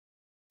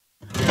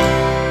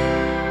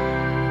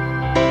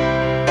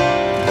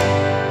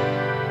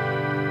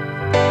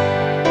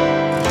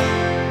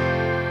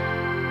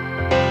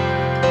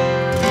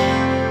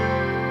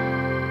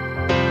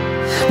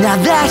Now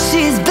that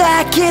she's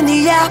back in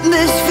the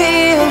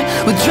atmosphere,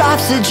 with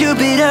drops of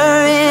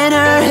Jupiter in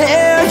her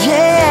hair,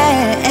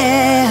 yeah.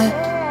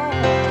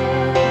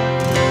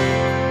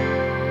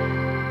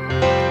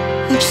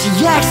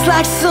 She acts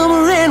like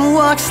summer and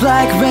walks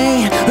like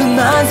rain,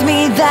 reminds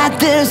me that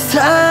there's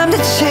time to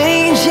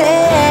change,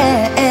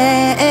 yeah.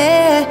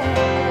 And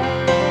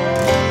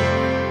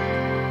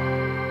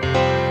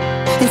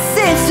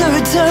since her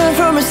return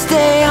from her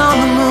stay on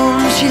the moon,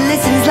 she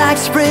listens like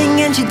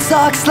spring and she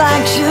talks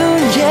like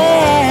June,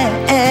 yeah.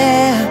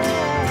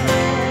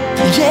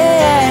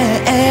 Yeah.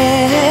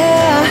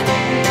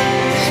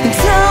 And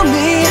tell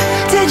me,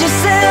 did you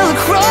sail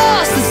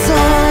across the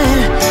sun?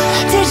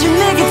 Did you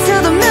make it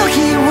to the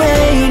Milky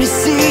Way to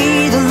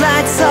see the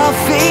lights all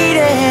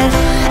faded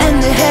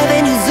and the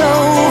heaven is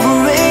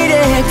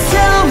overrated?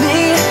 Tell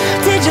me,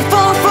 did you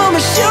fall from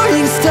a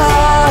shooting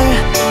star,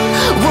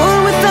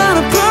 one without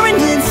a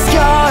permanent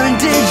scar? And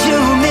did you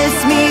miss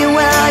me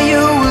while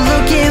you were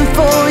looking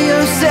for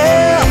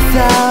yourself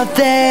out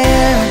there?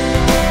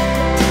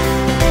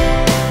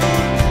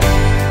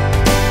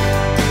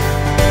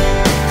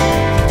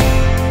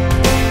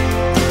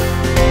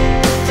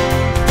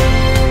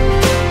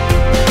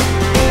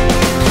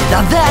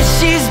 Now that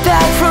she's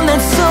back from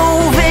that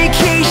soul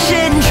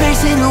vacation,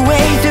 tracing her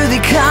way through the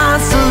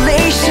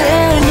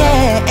constellation,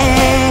 yeah.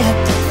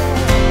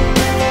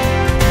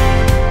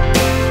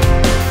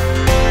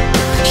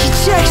 She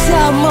checks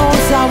out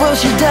Mozart, well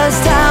she does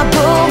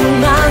taboo,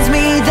 reminds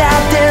me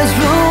that there's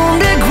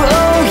room to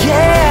grow,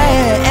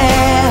 yeah.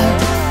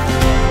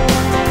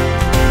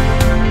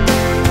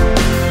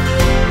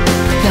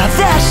 Now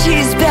that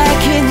she's back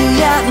in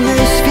the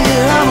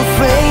atmosphere, I'm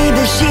afraid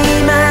that she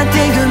might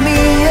think of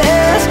me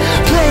as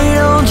plain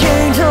old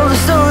Jane. Told a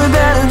story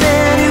better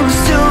than he was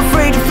too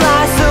afraid to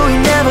fly, so he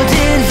never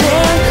did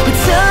then. But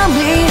tell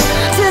me,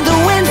 did the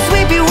wind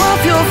sweep you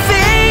off your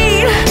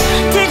feet?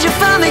 Did you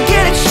finally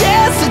get a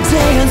chance to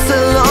dance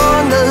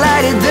along the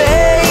lighted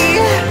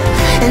day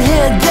and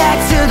head back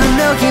to the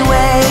Milky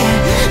Way?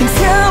 And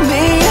tell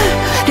me,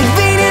 did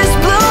Venus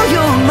blow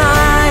your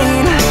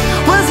mind?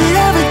 Was it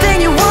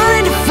everything you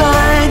wanted to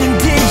find? And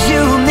did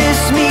you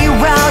miss me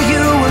while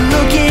you were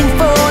looking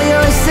for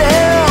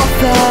yourself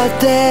out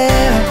there?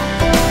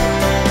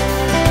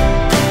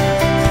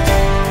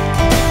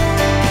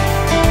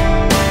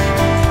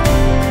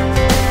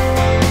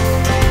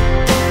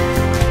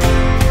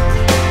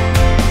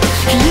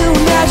 Can you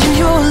imagine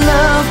your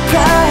love,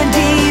 pride,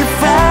 deep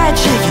fried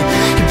chicken,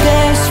 your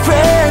best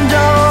friend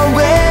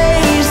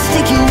always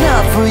sticking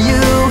up for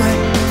you?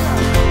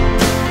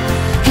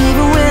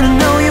 Even when I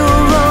know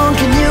you're wrong,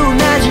 can you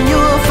imagine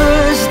your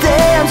first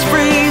dance,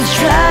 freeze,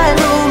 try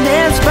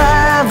romance,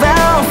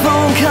 5-hour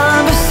phone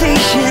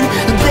conversation,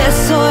 the best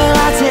soy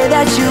latte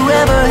that you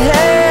ever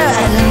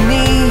had in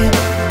me?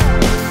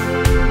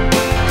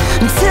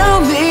 And tell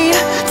me,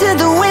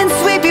 did the wind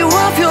sweep you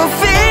off your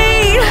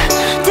feet?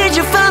 Did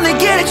you finally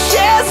get a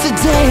chance to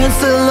dance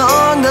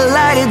along the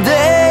lighted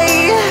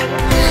day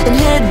and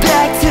head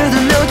back to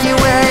the Milky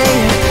Way?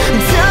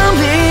 And tell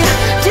me,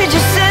 did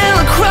you sail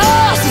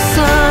across the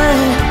sun?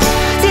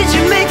 Did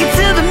you make it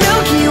to the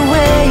Milky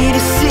Way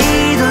to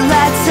see the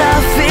lights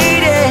are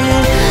faded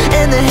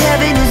and the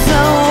heaven is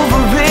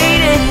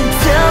overrated?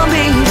 Tell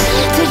me,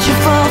 did you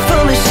fall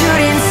from a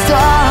shooting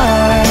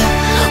star,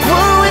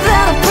 one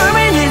without a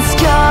permanent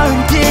scar?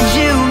 Did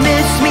you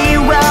miss me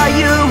while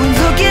you were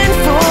looking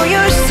for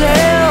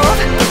yourself?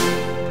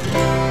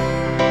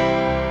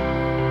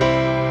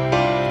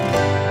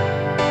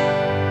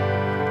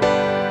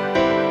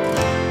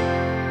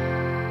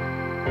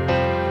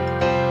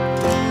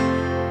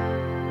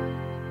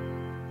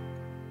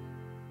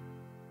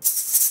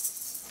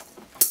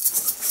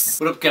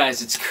 What up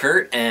guys, it's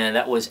Kurt and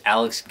that was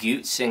Alex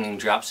Goot singing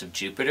Drops of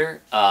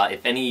Jupiter.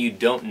 If any of you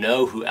don't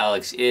know who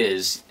Alex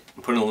is,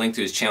 I'm putting a link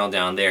to his channel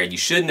down there. You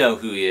should know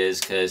who he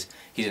is because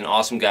he's an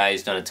awesome guy.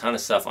 He's done a ton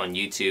of stuff on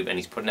YouTube and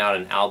he's putting out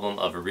an album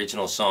of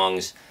original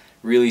songs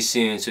really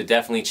soon, so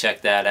definitely check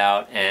that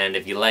out. And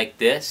if you like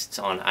this, it's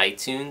on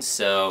iTunes,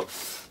 so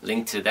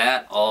link to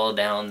that all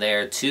down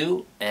there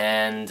too.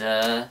 And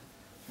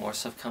more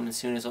stuff coming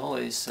soon as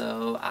always,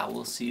 so I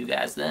will see you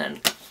guys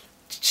then.